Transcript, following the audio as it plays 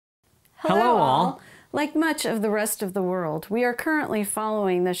Hello all. Like much of the rest of the world, we are currently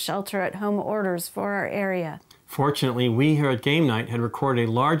following the shelter-at-home orders for our area. Fortunately, we here at GameNight had recorded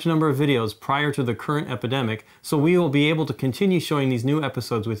a large number of videos prior to the current epidemic, so we will be able to continue showing these new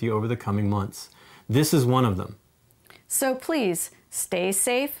episodes with you over the coming months. This is one of them. So please, stay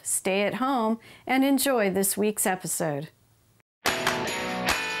safe, stay at home, and enjoy this week's episode.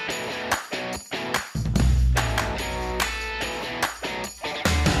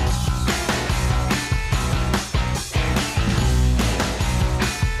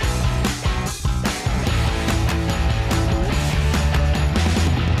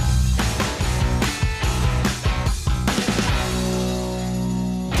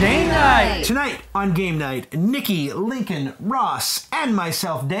 Game Night! Tonight on Game Night, Nikki, Lincoln, Ross, and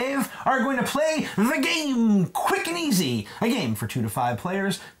myself, Dave, are going to play the game Quick and Easy, a game for 2 to 5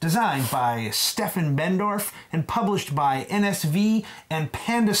 players, designed by Steffen Benndorf and published by NSV and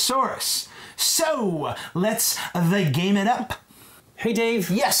Pandasaurus. So, let's the game it up. Hey Dave.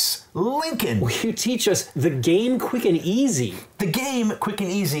 Yes, Lincoln. Will you teach us the game Quick and Easy? The game Quick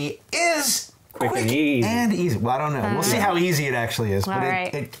and Easy is Quick and easy. Well, I don't know. We'll see how easy it actually is. But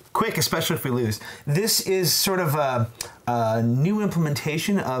Right. quick, especially if we lose. This is sort of a new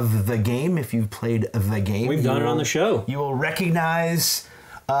implementation of the game. If you've played the game, We've done it on the show. You will recognize,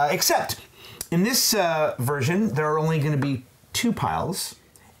 except in this version, there are only going to be 2 piles.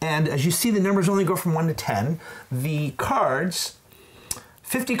 And as you see, the numbers only go from 1 to 10. The cards,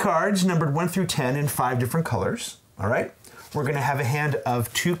 50 cards numbered 1 through 10 in 5 different colors. All right? We're going to have a hand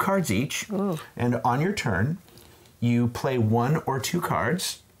of 2 cards each. Ooh. And on your turn, you play 1 or 2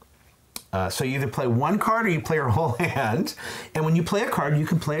 cards. So you either play 1 card or you play your whole hand. And when you play a card, you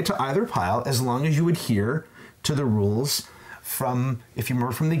can play it to either pile as long as you adhere to the rules from, if you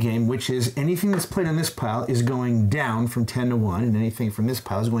remember from the game, which is anything that's played on this pile is going down from 10 to 1, and anything from this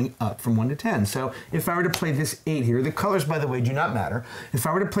pile is going up from 1 to 10. So if I were to play this 8 here, the colors, by the way, do not matter. If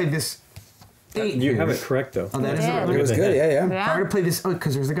I were to play this 8 You have it correct, though. Oh, that is Yeah. it. It was good, yeah. If I were to play this, oh,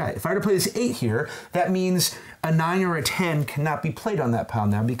 because there's the guy. If I were to play this 8 here, that means a 9 or a 10 cannot be played on that pile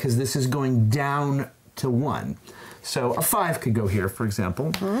now because this is going down to 1. So a 5 could go here, for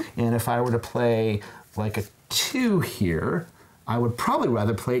example. And if I were to play like a 2 here, I would probably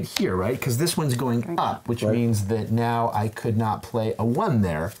rather play it here, right? Because this one's going up, which means that now I could not play a 1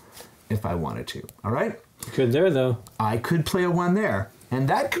 there if I wanted to. All right? Good there, though. I could play a 1 there. And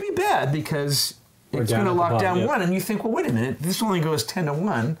that could be bad because it's going to lock down 1. And you think, well, wait a minute, this only goes 10 to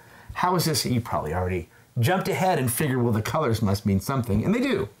 1. How is this? You probably already jumped ahead and figured, well, the colors must mean something. And they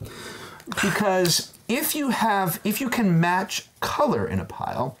do. Because if you can match color in a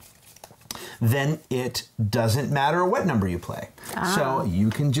pile, then it doesn't matter what number you play. So you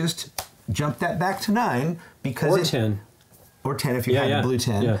can just jump that back to 9 because Or 10. Or 10 if you had a blue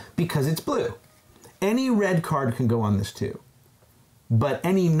 10, Yeah. because it's blue. Any red card can go on this too. But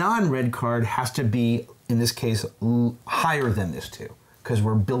any non-red card has to be, in this case, higher than this 2, because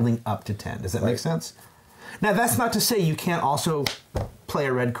we're building up to 10. Does that make sense? Now, that's not to say you can't also play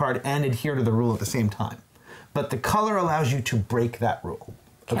a red card and adhere to the rule at the same time. But the color allows you to break that rule.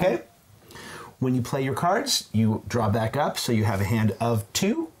 Okay? When you play your cards, you draw back up, so you have a hand of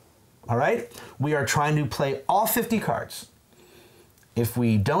 2. All right? We are trying to play all 50 cards. If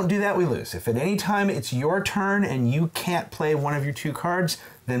we don't do that, we lose. If at any time it's your turn and you can't play one of your 2 cards,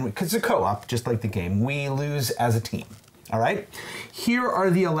 then, because it's a co-op, just like the game, we lose as a team. All right? Here are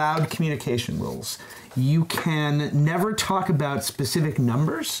the allowed communication rules. You can never talk about specific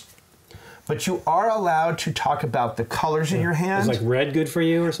numbers, but you are allowed to talk about the colors in your hand. Is like red good for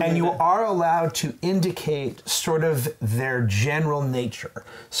you or something? And you like that? are allowed to indicate sort of their general nature.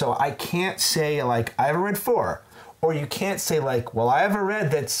 So I can't say, like, I have a red 4. Or you can't say, like, well, I have a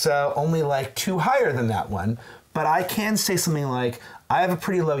red that's only like 2 higher than that one, but I can say something like, I have a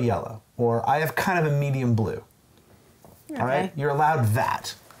pretty low yellow, or I have kind of a medium blue. All right? You're allowed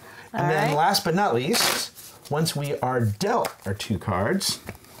that. And then last but not least, once we are dealt our 2 cards,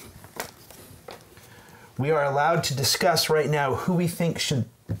 we are allowed to discuss right now who we think should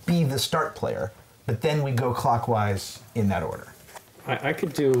be the start player, but then we go clockwise in that order. I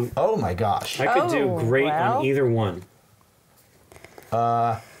could do... Oh my gosh. I could do great on either one.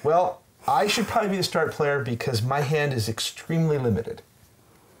 Well, I should probably be the start player because my hand is extremely limited.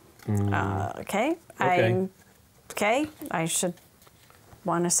 Okay. I should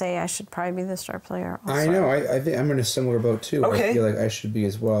want to say I should probably be the star player also. I know. I think I'm in a similar boat too. Okay. I feel like I should be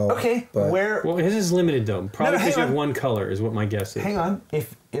as well. Okay. But Well, his is limited though. Probably hang because you have on. one color is what my guess is. Hang on.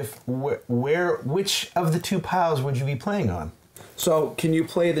 Which of the 2 piles would you be playing on? So can you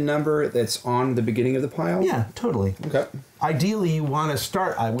play the number that's on the beginning of the pile? Yeah, totally. Okay. Ideally, you want to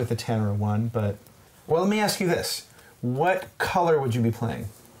start with a 10 or a 1, but... Well, let me ask you this. What color would you be playing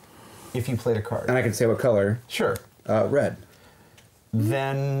if you played a card? And I can say what color. Sure. Red.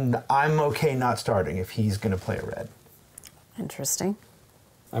 Then I'm okay not starting if he's going to play a red. Interesting.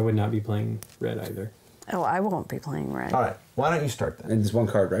 I would not be playing red either. Oh, I won't be playing red. All right. Why don't you start then? And it's one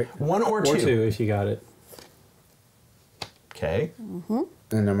card, right? 1 or 2. Or 2 if you got it. Okay.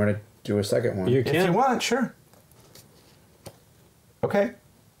 And I'm going to do a second one. You If can. you want, sure. Okay.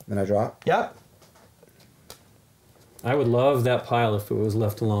 Then I drop. Yep. I would love that pile if it was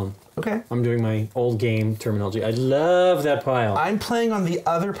left alone. Okay. I'm doing my old game terminology. I'd love that pile. I'm playing on the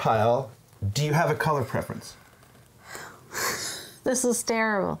other pile. Do you have a color preference? This is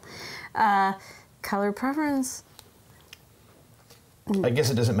terrible. Color preference. I guess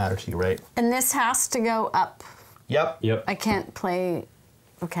it doesn't matter to you, right? And this has to go up. Yep. Yep. I can't play.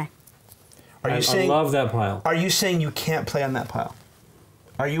 Okay. Are you I saying? love that pile. Are you saying you can't play on that pile?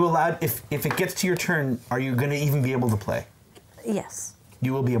 Are you allowed? If it gets to your turn, are you going to even be able to play? Yes.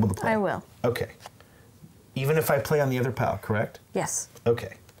 You will be able to play. I will. Okay. Even if I play on the other pile, correct? Yes.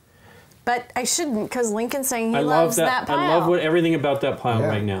 Okay. But I shouldn't because Lincoln's saying he I loves love that pile. I love everything about that pile Yeah.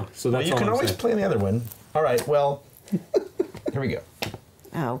 right now. So Well, that's you all can I'm always saying. play on the other one. All right. Well, here we go.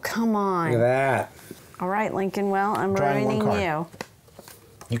 Oh, come Look on. at that. All right, Lincoln. Well, I'm Drawing one ruining card. you.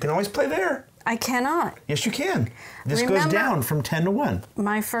 You can always play there. I cannot. Yes, you can. This goes Remember- down from 10 to 1.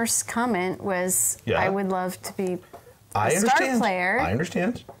 My first comment was Yeah. I would love to be I a understand. star player. I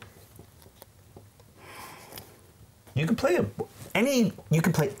understand. You can play You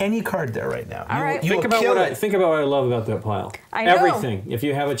can play any card there right now. All right. You Think will about kill what it. think about what I love about that pile. I know. Everything. If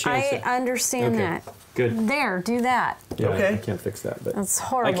you have a chance. I to, understand Okay, that. good. There, do that. Yeah, Okay. I can't fix that, but That's I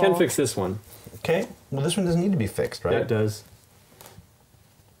horrible. can fix this one. Okay. Well, this one doesn't need to be fixed, right? That does.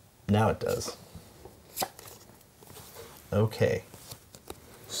 Now it does. Okay.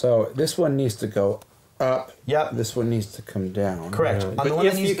 So this one needs to go up. Yep. This one needs to come down. Correct. On the But one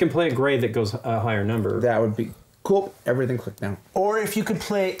if that you needs- can play a gray that goes a higher number, That would be cool. Everything clicked down. Or if you could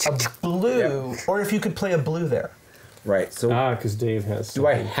play a blue, or if you could play a blue there. Right. So because Dave has. do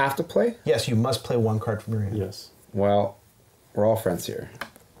I something. have to play? Yes, you must play one card from your hand. Yes. Well, we're all friends here.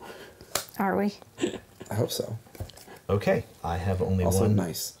 Are we? I hope so. Okay. I have only Also one.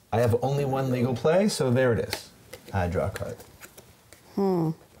 nice. I have only one legal play, so there it is. I draw a card.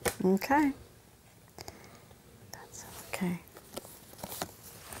 Okay. That's okay.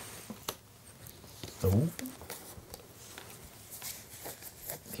 Oh.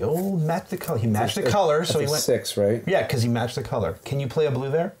 The old match the color. He matched the color, so he That's a went. 6, right? Yeah, because he matched the color. Can you play a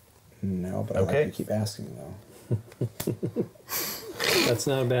blue there? No, but I Okay. like to keep asking though. That's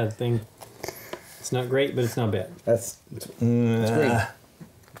not a bad thing. It's not great, but it's not bad. It's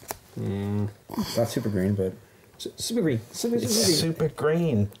green. It's not super green, but Super green. Super It's green. super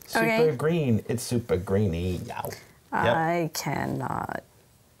green. Super Okay. green. It's super greeny. Yow. Yep. I cannot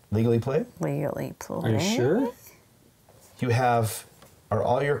Legally play? legally play. Are you sure? You have. Are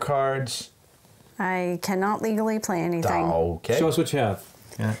all your cards. I cannot legally play anything. Okay. Show us what you have.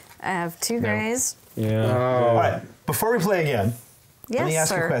 Yeah. I have two grays. Yeah. All right. Before we play again, Yes, let me ask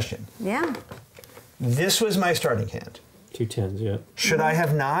sir. you a question. Yeah. This was my starting hand. 2 10s, yeah. Should I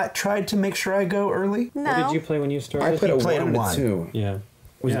have not tried to make sure I go early? No. What did you play when you started? I put a played 1 a and a one. 2. Yeah.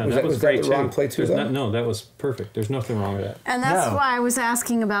 Was- yeah, was that that- was was that great the wrong too. play too, There's though? no, that was perfect. There's nothing wrong with that. And that's No. why I was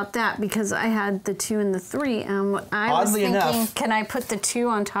asking about that because I had the 2 and the 3. And I was Oddly thinking, enough- can I put the 2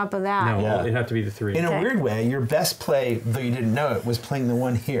 on top of that? No, Yeah. it had to be the 3. In a Okay. weird way, your best play, though you didn't know it, was playing the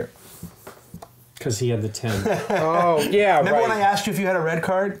one here. Because he had the 10. Oh, yeah, Remember right. when I asked you if you had a red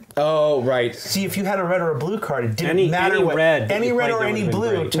card? Oh, right. See, if you had a red or a blue card, it didn't Any matter what. red that Any you red played, or that any would've been blue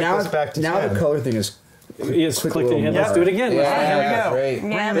great. took Now, us back to now 10. the color thing is It's clicked in. little Let's more. do it again. Let's Yeah, try it. there we go.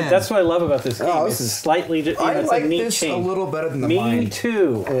 Great. Yeah. But that's what I love about this game. Oh, This this is is- slightly. I it's like a neat this change. a little better than the Me mine.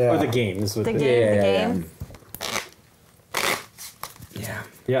 too. Yeah. Or the games. With The the game, the Yeah. game. Yeah.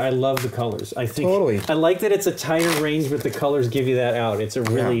 Yeah, I love the colors. I think Totally. I like that it's a tighter range, but the colors give you that out. It's a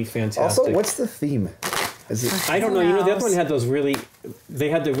really Yeah. fantastic. Also, what's the theme? Is it? I don't know. You know, the other Mouse. one had those really. They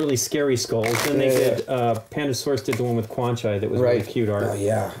had the really scary skulls. Then they Yeah. did. Pandasaurus did the one with Quanchai that was really Right. cute art. Oh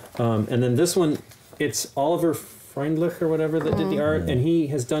yeah. And then this one, it's Oliver Freundlich or whatever that did the art, and he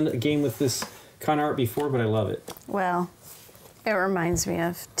has done a game with this kind of art before, but I love it. Well, it reminds me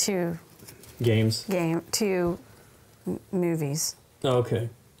of two Games. movies. Oh, okay.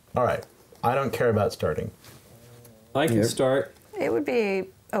 All right. I don't care about starting. I can Yep. start. It would be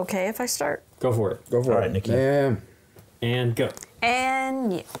okay if I start. Go for it. Go for All it. right, Nikki. Yeah. And go.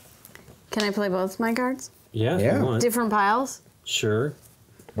 And yeah. Can I play both my cards? Yeah, if Yeah. you want. Different piles? Sure.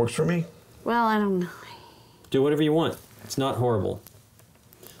 Works for me. Well, I don't know. Do whatever you want. It's not horrible.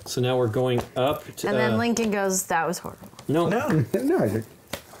 So now we're going up to... And then Lincoln goes, that was horrible. No. No. No.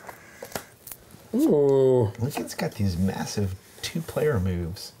 Ooh. Lincoln's got these massive 2-player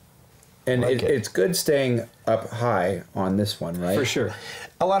moves. And Like it's good staying up high on this one, right? For sure.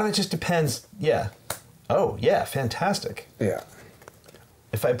 A lot of it just depends. Yeah. Oh, yeah. Fantastic. Yeah.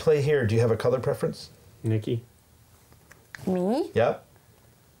 If I play here, do you have a color preference? Nikki? Me? Yep.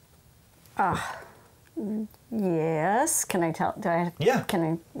 Yes. Can I tell? Do I? Yeah. Can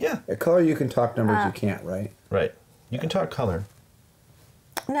I? Yeah. A color you can talk numbers, you can't, right? Right. You can talk color.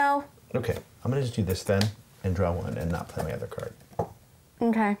 No. Okay. I'm going to just do this then and draw one and not play my other card.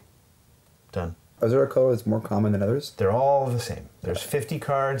 Okay. Done. Is there a color that's more common than others? They're all the same. There's 50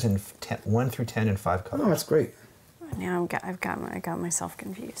 cards and 1 through 10 and 5 colors. Oh, that's great. Now I got myself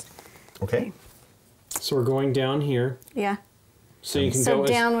confused. Okay. So we're going down here. Yeah. So you can So go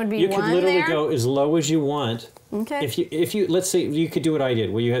down would be you could one literally there? go as low as you want. Okay. If you let's say you could do what I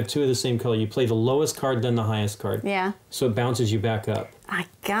did, where you have 2 of the same color. You play the lowest card, then the highest card. Yeah. So it bounces you back up. I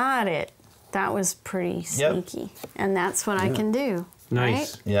got it. That was pretty Yep. sneaky, and that's what I can do.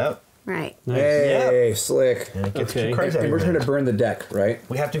 Nice. Yep. Right. Nice. Hey, slick. And it gets Okay. 2 cards And we're everywhere. trying to burn the deck, right?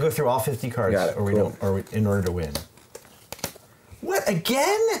 We have to go through all 50 cards Got it, or we cool. don't, or we, in order to win. What,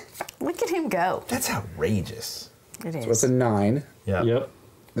 again? Look at him go. That's outrageous. It is. So it's a 9. Yeah. Yep.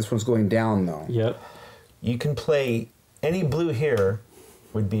 This one's going down, though. Yep. You can play any blue here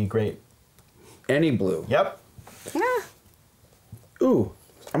would be great. Any blue. Yep. Yeah. Ooh,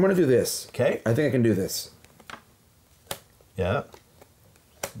 I'm going to do this. Okay. I think I can do this. Yeah.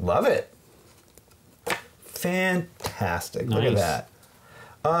 Love it. Fantastic. Look at Nice. that.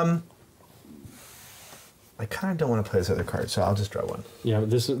 I kind of don't want to play this other card, so I'll just draw one. Yeah.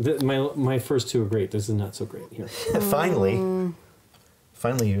 My first 2 are great. This is not so great here. Finally,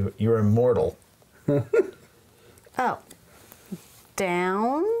 you're immortal. Oh.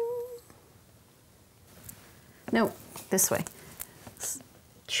 Down. No, this way.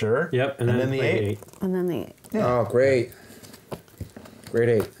 Sure. Yep. And, then the play 8. And then the. Yeah. Oh, great. Great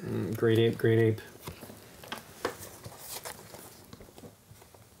 8. Great ape. Great ape.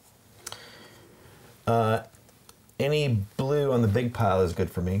 Any blue on the big pile is good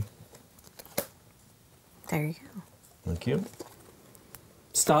for me. There you go. Thank you.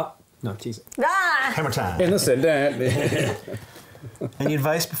 Stop. No, tease. Ah! Hammer time. And listen, Any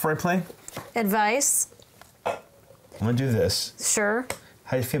advice before I play? Advice? I'm gonna do this. Sure.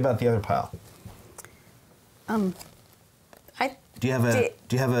 How do you feel about the other pile? I Do you have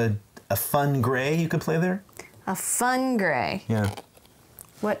a fun gray you could play there? a fun gray. Yeah.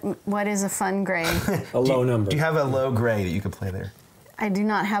 What is a fun gray? A low number. Do you have a low gray that you could play there? I do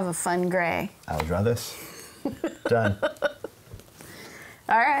not have a fun gray. I'll draw this. Done.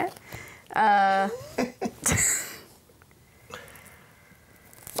 All right.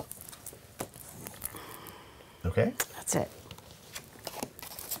 Okay. That's it.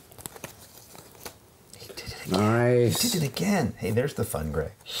 He did it again. nice. He did it again. Hey, there's the fun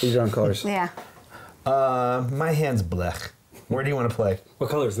gray. These are on colors. Yeah. My hand's blech. Where do you want to play? What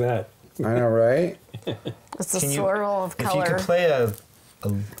color is that? I know, right? It's a Can you- swirl of If color. you could play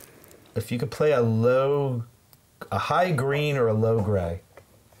a high green or a low gray.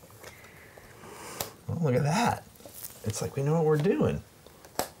 Oh, look at that. It's like we know what we're doing.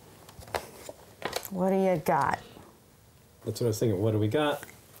 What do you got? That's what I was thinking. What do we got?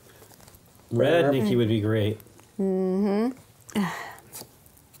 Red, Nikki would be great. That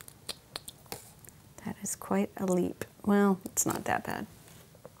is quite a leap. Well, it's not that bad.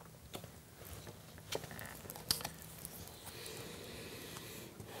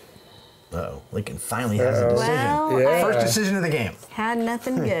 Uh-oh. Lincoln finally has a decision. Well, Yeah. First decision of the game. I had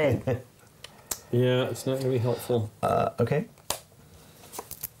nothing good. Yeah, it's not going to be helpful. Okay.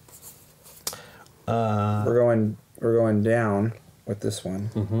 We're going down with this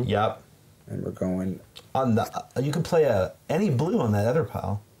one, Yep. and we're going. On the you could play any blue on that other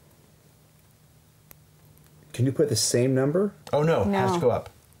pile. Can you put the same number? Oh no, it has No. to go up.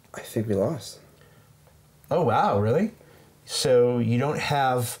 I think we lost. Oh wow, really? So you don't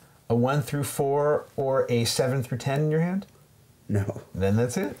have a 1 through 4 or a 7 through 10 in your hand? No. Then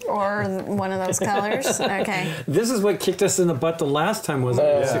that's it. Or one of those colors. Okay. This is what kicked us in the butt the last time, wasn't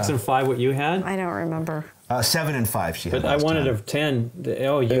it? 6 and 5, what you had? I don't remember. 7 and 5 she had But I last wanted time. a 10.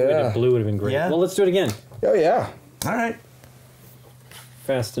 Oh, you would Yeah. have blue would have been great. Yeah. Well, let's do it again. Oh yeah. All right.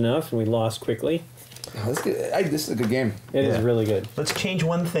 Fast enough, and we lost quickly. Oh, this is a good game. It is Yeah. really good. Let's change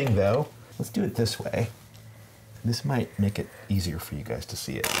one thing though. Let's do it this way. This might make it easier for you guys to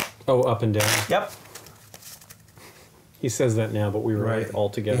see it. Oh, up and down. Yep. He says that now, but we were right all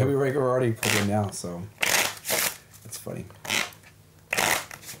together. Yeah, we're already playing now, so. That's funny.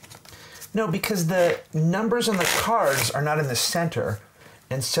 No, because the numbers on the cards are not in the center,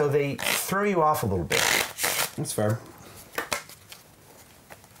 and so they throw you off a little bit. That's fair.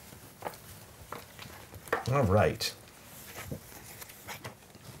 All right.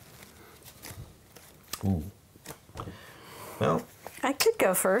 Ooh. Well, I could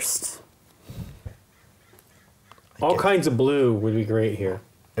go first. All kinds of blue would be great here.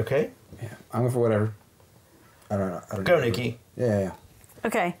 okay. Yeah, I'm going for whatever. I don't know. I don't Go, know. Nikki. Yeah.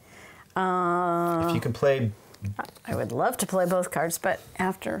 Okay. If you can play, I would love to play both cards, but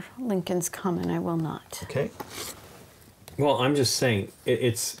after Lincoln's comment, I will not. okay. Well, I'm just saying,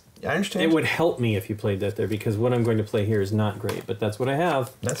 it's I understand. it would help me if you played that there, because what I'm going to play here is not great, but that's what I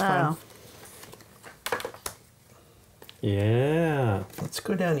have. That's fine. Oh. Yeah. Let's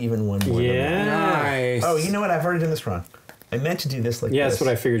go down even one more. than that. Yeah. Nice. Oh, you know what? I've already done this wrong. I meant to do this like Yeah, this. that's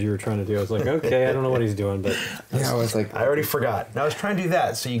what I figured you were trying to do. I was like, okay, I don't know what he's doing, but Yeah, I was like, I already forgot. Now I was trying to do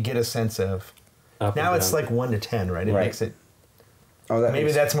that so you get a sense of. up Now and it's down. like 1 to 10, right? It Right. makes it. oh, that Maybe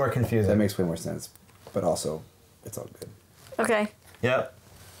makes, that's more confusing. that makes way more sense. But also, it's all good. Okay. Yep.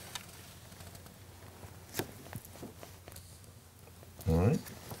 All right.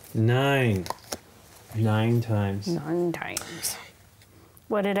 9. 9 times. 9 times.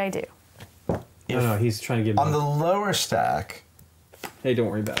 What did I do? No, he's trying to give me... On the lower stack. Hey, don't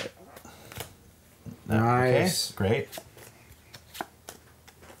worry about it. Nice. Okay,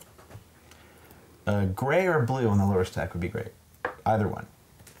 great. Gray or blue on the lower stack would be great. Either one.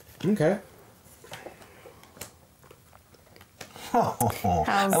 Okay.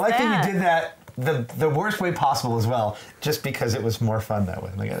 How's I like that that? you did that the worst way possible as well, just because it was more fun that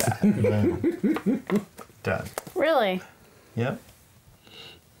way. Look at that. Boom. Done. Really? Yep.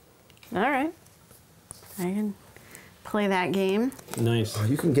 All right. I can play that game. Nice. Oh,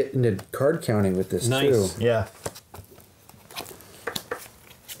 you can get into card counting with this Nice. too. Yeah.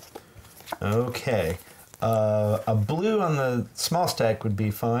 Okay. A blue on the small stack would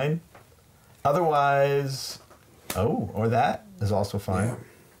be fine. Otherwise, or that is also fine.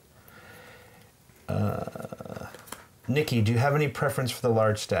 Nikki, do you have any preference for the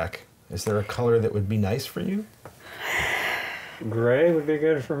large stack? Is there a color that would be nice for you? Gray would be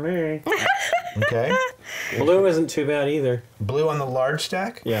good for me. Okay. Blue isn't too bad either. Blue on the large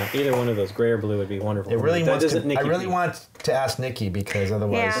stack? Yeah, either one of those, gray or blue, would be wonderful. It for really me. wants to, doesn't Nikki I really be- want to ask Nikki because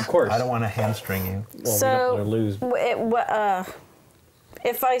otherwise Yeah. Of course. I don't want to hamstring you. Well, So, we don't want to lose.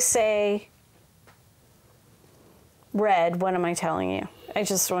 If I say red, what am I telling you? I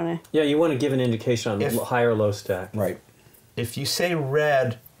just want to... Yeah, you want to give an indication on If- high or low stack. Right. If you say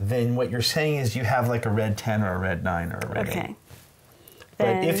red, then what you're saying is you have like a red 10 or a red 9 or a red 8. Okay. But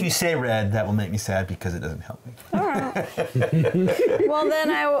Then- if you say red, that will make me sad because it doesn't help me. Well,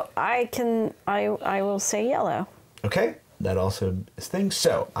 then I will say yellow. Okay, that also is thing.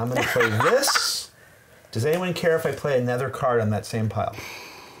 So I'm going to play this. Does anyone care if I play another card on that same pile?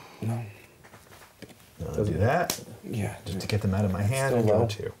 No. I'll do that Yeah. just to get them out of my hand still and go low.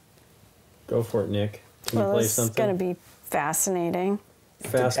 to. Go for it, Nick. Can Well, you play this is going to something? be fascinating.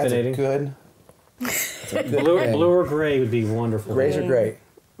 Fascinating. That's a good. That's a good Blue, thing. blue or gray would be wonderful. Grays are great.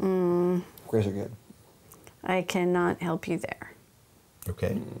 Grays are good. I cannot help you there.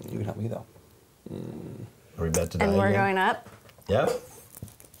 Okay, You can help me though. are we about to die And we're again? going up. Yep.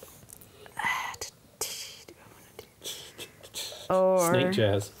 Or Snake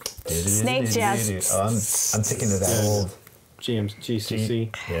Jazz. Snake Jazz. Oh, I'm thinking of that old. GCC.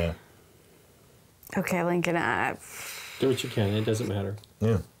 Yeah. Okay, Lincoln. Do what you can. It doesn't matter.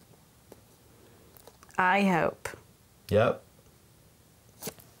 Yeah. I hope Yep.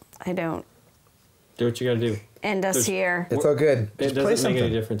 I don't Do what you got to do. end us There's- here. It's all good. It play doesn't make any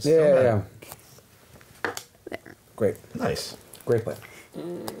something. difference. Yeah. There. Great. Nice. Great play.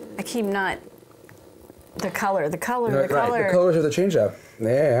 I keep not the color. Right, the colors are the change up.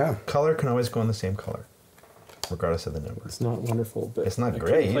 Yeah. Color can always go on the same color, regardless of the number. It's not wonderful, but It's not I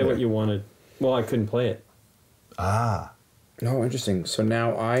great couldn't play either. what you wanted. Well, I couldn't play it. Ah. Oh, interesting. So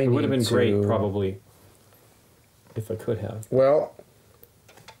now I It would have been need great, to- probably, if I could have. Well,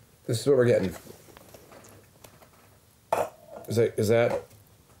 this is what we're getting. Is that?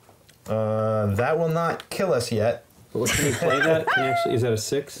 That will not kill us yet. But what, can you play that? Can you actually, is that a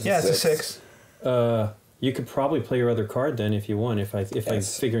 6? Yeah, it's a Six. 6. You could probably play your other card then if you want. If I'm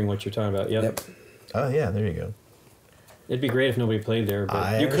Yes. figuring what you're talking about. Yep. Oh, yeah, there you go. It'd be great if nobody played there, but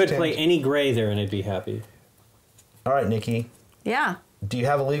I you could understand. play any gray there and I'd be happy. All right, Nikki. Yeah. Do you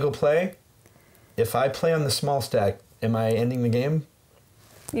have a legal play? If I play on the small stack, am I ending the game?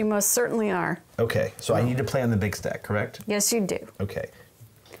 You most certainly are. Okay, so I need to play on the big stack, correct? Yes, you do. Okay.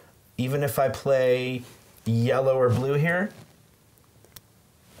 Even if I play yellow or blue here?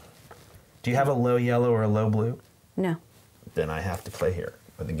 Do you have a low yellow or a low blue? No. Then I have to play here.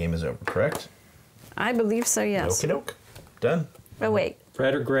 But the game is over, correct? I believe so, yes. Okie doke. Done. Oh, wait.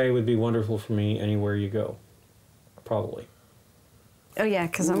 Red or gray would be wonderful for me anywhere you go. Probably. Oh, yeah,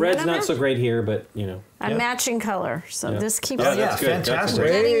 because I'm Red's gonna not so great here, but, you know. I'm Yep. matching color, so Yeah. this keeps Oh, yeah, That's good. That's fantastic.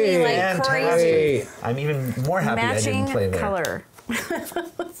 great. getting me like Fantastic. crazy. I'm even more happy I Matching didn't play there. color.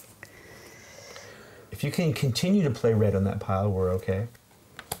 If you can continue to play red on that pile, we're okay.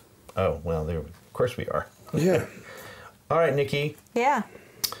 Oh, well, there. Of course we are. Yeah. All right, Nikki. Yeah.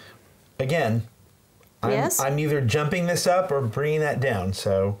 Again, Yes? I'm either jumping this up or bringing that down.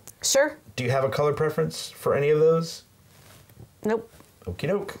 So, Sure. do you have a color preference for any of those? Nope. Okie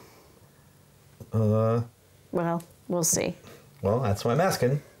doke. Well, we'll see. Well, that's what I'm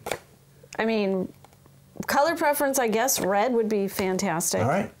asking. I mean, color preference, I guess red would be fantastic. All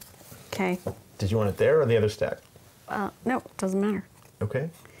right. Okay. Did you want it there or the other stack? No, doesn't matter. Okay.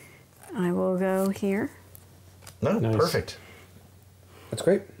 I will go here. No, Nice. perfect. That's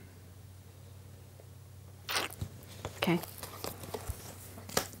great. Okay.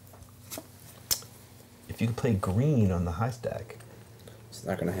 If you could play green on the high stack. It's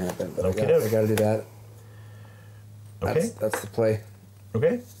not going to happen, but Okay, I doke. got to do that. Okay. That's the play.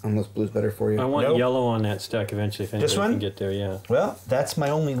 Okay. Unless blue's better for you. I want Nope. yellow on that stack eventually if This anybody one? can get there, yeah. Well, that's my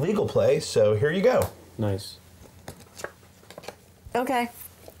only legal play, so here you go. Nice. Okay.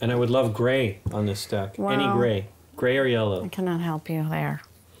 And I would love gray on this stack. Any Wow. gray. Gray or I yellow. cannot help you there.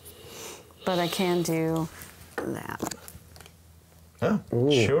 But I can do that. Oh,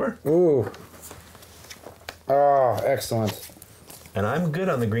 Ooh. sure. Ooh. Oh, excellent. And I'm good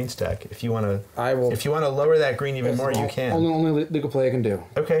on the green stack. If you want to, I will. if you want to lower that green even more, you can. Only legal play I can do.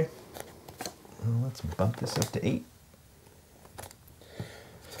 Okay. Well, let's bump this up to 8.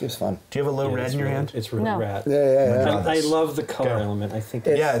 This game's fun. Do you have a low Yeah, red it's in your really- hand? It's really No. rad. Yeah. God, I that's- love the color Go. element. I think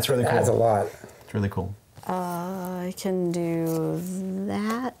Yeah, it's really Adds a cool. lot. It's really cool. I can do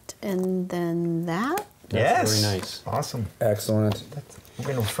that and then that. Yes. very nice. Awesome. Excellent. We're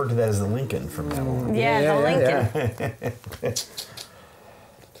going to refer to that as the Lincoln from now on. Yeah, the Lincoln. yeah.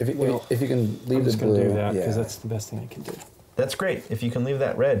 If you can leave I'm the just blue, going to do that because yeah. that's the best thing I can do. That's great. If you can leave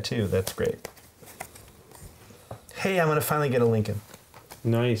that red too, that's great. Hey, I'm going to finally get a Lincoln.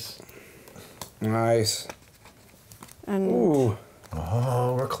 Nice. Nice. And Ooh.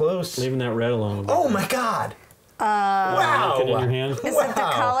 Oh, we're close. Leaving that red alone. Oh my God. Lincoln in your Wow. hand. is it the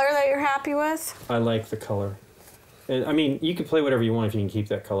color that you're happy with? I like the color. And, I mean, you can play whatever you want if you can keep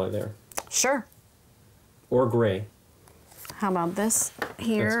that color there. Sure. Or gray. How about this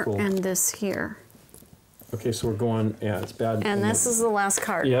here cool. and this here? Okay, so we're going, yeah, it's bad. And this is the last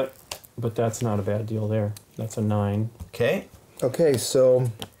card. Yep, but that's not a bad deal there. That's a 9. Okay. Okay, so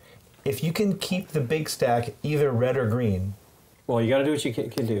If you can keep the big stack either red or green, Well, you got to do what you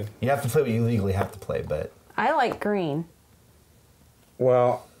can do. you have to play what you legally have to play, but I like green.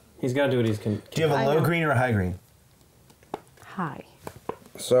 well, He's got to do what he can. do you have a I low know. green or a high green? Hi.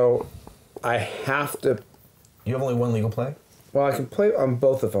 so I have to. You have only one legal play? Well, I can play on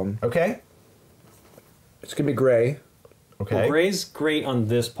both of them. Okay. It's gonna be gray, Okay. Well, gray's great on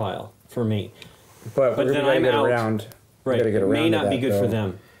this pile for me. but we're then gonna I'm get out. around. We Right. gotta get It may around to not be that, good for though.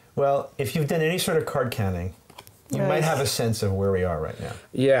 them. Well, if you've done any sort of card counting, you Right. might have a sense of where we are right now.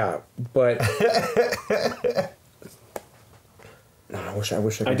 Yeah, but no, I wish I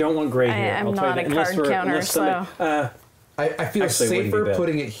could. I don't want gray I here. am I'll tell you not that. a Unless card we're- counter, unless somebody- I feel Actually, it wouldn't be safer bad.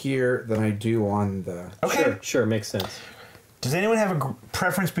 putting it here than I do on the. Okay. Sure, makes sense. Does anyone have a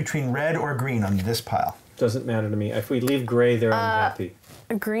preference between red or green on this pile? Doesn't matter to me. If we leave gray there, I'm happy.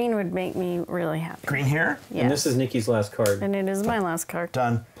 Green would make me really happy. Green here? Yes. And this is Nikki's last card. And it is my last card.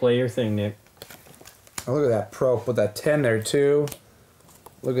 Done. Play your thing, Nick. Oh, look at that pro. Put that 10 there too.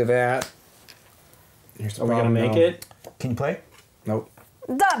 Look at that. Here's the Are we going problem to make now. it? Can you play? Nope.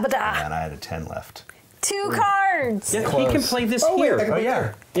 Da-ba-da. And I had a 10 left. 2 cards. Yeah, he Close. can play this Oh, wait, here. I can Oh, play yeah.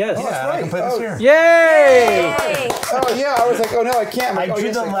 there. Yes. Yeah, and I can play this Oh, here. Yay! Hey. Oh yeah, I was like, oh no, I can't. I'm I like, oh, drew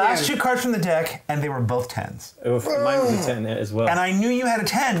yes, the I last can. 2 cards from the deck, and they were both 10s. Oof, mine was a 10 as well. And I knew you had a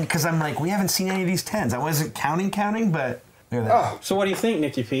 10 because I'm like, we haven't seen any of these 10s. I wasn't counting, but look at that. Oh, So what do you think,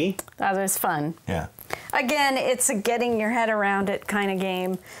 Nicky P? That was fun. Yeah. Again, it's a getting your head around it kind of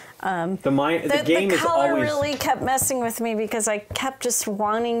game. The game the is color always... really kept messing with me because I kept just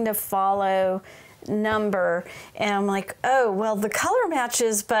wanting to follow number, and I'm like, oh well, the color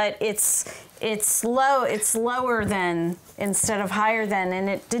matches, but it's lower than instead of higher than, and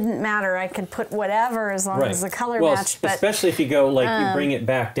it didn't matter. I could put whatever as long Right. as the color well, matched. But especially if you go, like, you bring it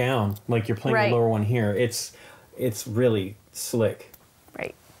back down, like you're playing Right. the lower one here. It's really slick.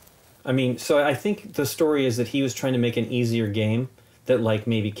 right, I mean, so I think the story is that he was trying to make an easier game that like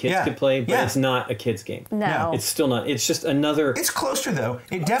maybe kids could play, but it's not a kid's game. No. It's still not. It's just another... It's closer, though.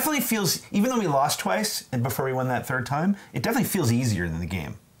 It definitely feels, even though we lost twice and before we won that third time, it definitely feels easier than the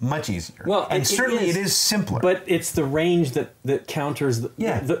game. Much easier. Well, and certainly it is simpler. But it's the range that counters...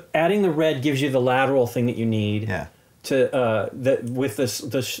 adding the red gives you the lateral thing that you need to with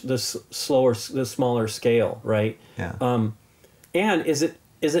the smaller scale, right? Yeah. And is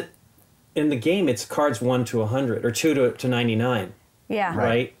it in the game? It's cards 1 to 100 or 2 to 99. Yeah.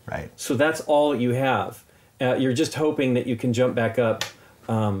 Right. Right. So that's all that you have. You're just hoping that you can jump back up.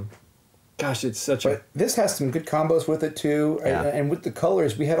 Gosh, it's such But this has some good combos with it too, and with the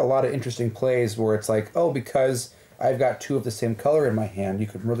colors, we had a lot of interesting plays where it's like, oh, because I've got 2 of the same color in my hand, you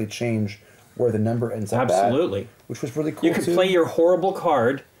can really change where the number ends up. Absolutely. Which was really cool. You can play your horrible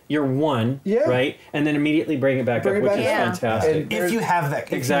card, your 1, right, and then immediately bring it back up, which is fantastic. If you have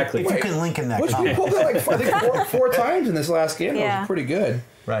that, if you can link in that. Which we pulled that like I think four times in this last game. It was pretty good.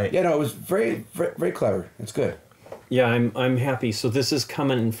 Right. Yeah, no, it was very, very, very clever. It's good. Yeah, I'm happy. So this is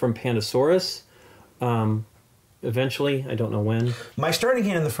coming from Pandasaurus. Eventually, I don't know when. My starting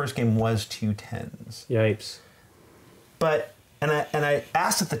hand in the first game was 2 10s. Yipes. But and I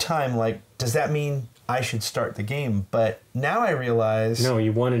asked at the time, like, does that mean I should start the game? But now I realize no,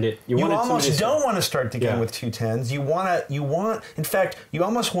 you wanted it. You almost don't want to start the game with 2 10s. In fact, you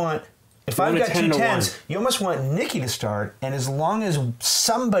almost want. If I've got 2 10s, you almost want Nikki to start, and as long as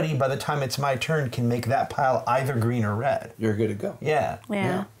somebody, by the time it's my turn, can make that pile either green or red, you're good to go. Yeah.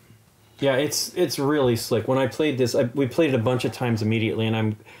 Yeah, it's really slick. When I played this, we played it a bunch of times immediately,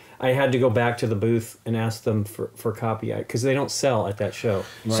 and I had to go back to the booth and ask them for copy because they don't sell at that show,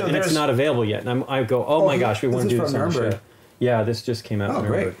 so and it's not available yet. And I go, oh my gosh, we want to do this on the show. Yeah, this just came out. Oh,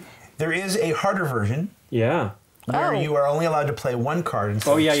 great! There is a harder version. Yeah. Where you are only allowed to play 1 card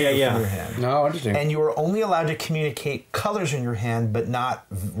instead of 2 from your hand. No, interesting. And you are only allowed to communicate colors in your hand, but not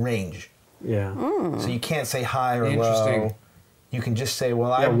range. Yeah. So you can't say high or low. You can just say,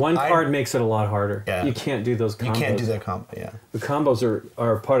 well, one card makes it a lot harder. Yeah. You can't do those combos. You can't do that combo, yeah. The combos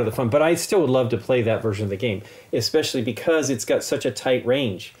are part of the fun, but I still would love to play that version of the game, especially because it's got such a tight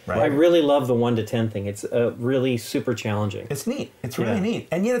range. Right. I really love the 1 to 10 thing. It's really super challenging. It's neat. It's really neat.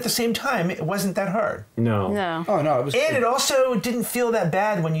 And yet at the same time, it wasn't that hard. No. Oh, no. It was. And it also didn't feel that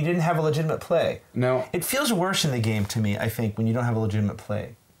bad when you didn't have a legitimate play. No. It feels worse in the game to me, I think, when you don't have a legitimate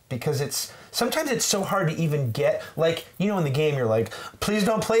play. Because sometimes it's so hard to even get, like, in the game you're like, please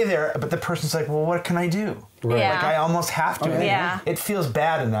don't play there, but the person's like, well, what can I do? Right. Yeah. Like, I almost have to. Yeah. It feels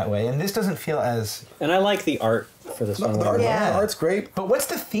bad in that way, and this doesn't feel as... And I like the art for this one. The art's great. But what's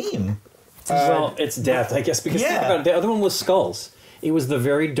the theme? Well, it's death, I guess, because think about it, the other one was skulls. It was the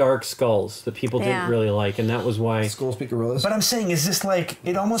very dark skulls that people didn't really like, and that was why... Skull speak gorillas. But I'm saying, is this like...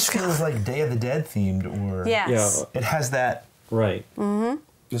 It almost feels like Day of the Dead themed, or... Yes. It has that... Right. Mm-hmm.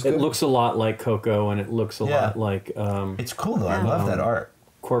 It looks a lot like Coco, and it looks a lot like... it's cool, though. I love that art.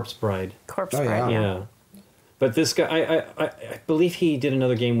 Corpse Bride. Corpse Bride, yeah. But this guy, I believe he did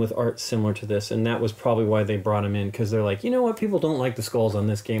another game with art similar to this, and that was probably why they brought him in, because they're like, you know what, people don't like the skulls on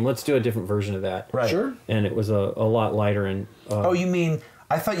this game. Let's do a different version of that. Right. Sure. And it was a lot lighter. And oh, you mean...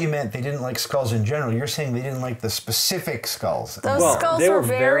 I thought you meant they didn't like skulls in general. You're saying they didn't like the specific skulls. Those skulls were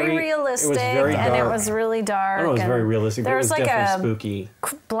very realistic, and it was really dark. I don't know, it was very realistic. There was like definitely spooky.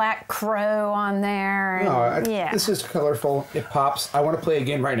 Black crow on there. And, this is colorful. It pops. I want to play a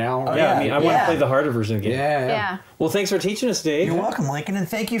game right now. I want to play the harder version again. Yeah. Well, thanks for teaching us, Dave. You're welcome, Lincoln, and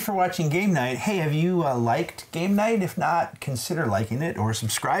thank you for watching Game Night. Hey, have you liked Game Night? If not, consider liking it or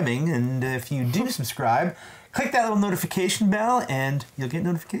subscribing. And if you do subscribe, click that little notification bell, and you'll get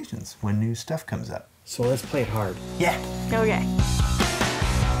notifications when new stuff comes up. So let's play it hard. Yeah. Okay.